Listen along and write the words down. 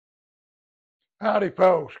Howdy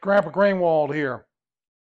folks, Grandpa Greenwald here.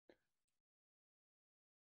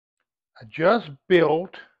 I just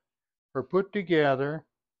built or put together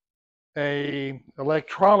a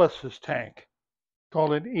electrolysis tank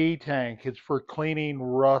called an E-tank. It's for cleaning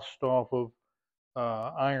rust off of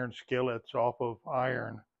iron skillets, off of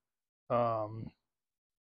iron. Um,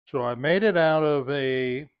 so I made it out of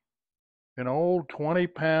an old 20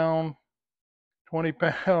 pound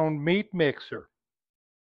meat mixer.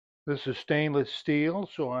 This is stainless steel,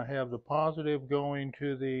 so I have the positive going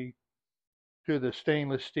to the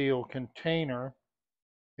stainless steel container,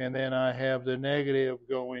 and then I have the negative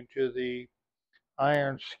going to the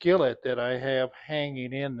iron skillet that I have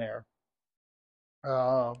hanging in there.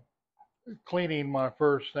 Uh, Cleaning my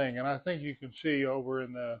first thing, and I think you can see over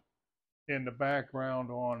in the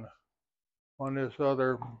background on this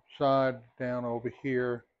other side down over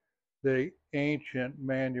here the ancient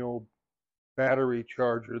manual battery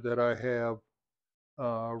charger that I have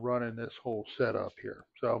running this whole setup here.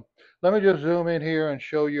 So let me just zoom in here and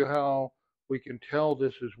show you how we can tell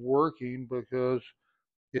this is working, because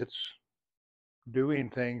it's doing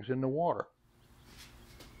things in the water.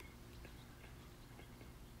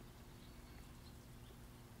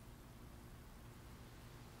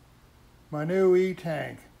 My new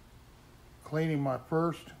E-tank, cleaning my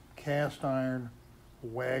first cast iron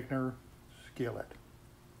Wagner skillet.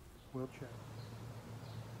 We'll check.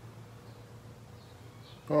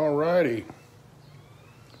 Alrighty,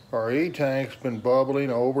 our E-tank's been bubbling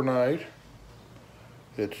overnight.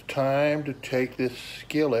 It's time to take this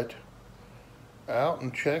skillet out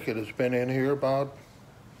and check it. It's been in here about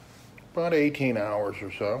 18 hours or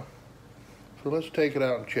so. So let's take it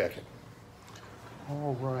out and check it.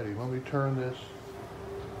 Alrighty, let me turn this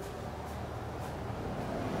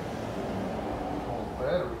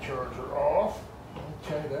battery charger off.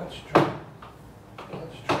 Okay, that's turned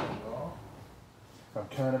off. I'm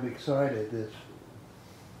kind of excited.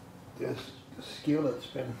 This skillet's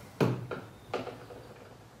been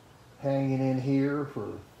hanging in here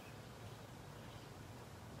for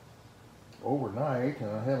overnight, and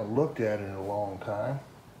I haven't looked at it in a long time.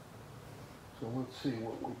 So let's see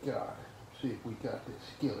what we got. See if we got this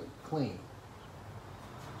skillet clean.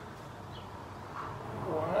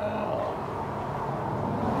 Wow.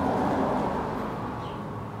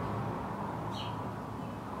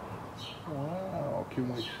 Wow,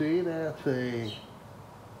 can we see that's a...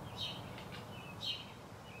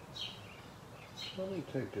 Let me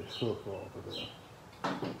take this hook off of there.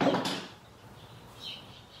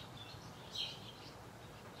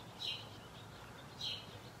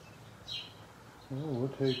 Well, we'll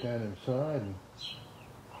take that inside and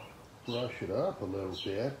brush it up a little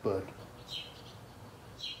bit, but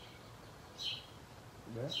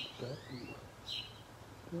I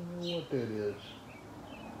don't know what that is.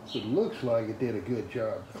 It looks like it did a good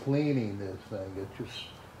job cleaning this thing. It just,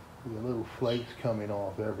 the little flakes coming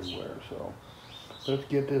off everywhere. So let's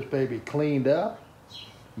get this baby cleaned up.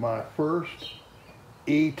 My first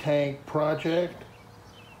E-tank project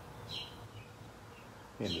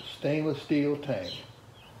in the stainless steel tank.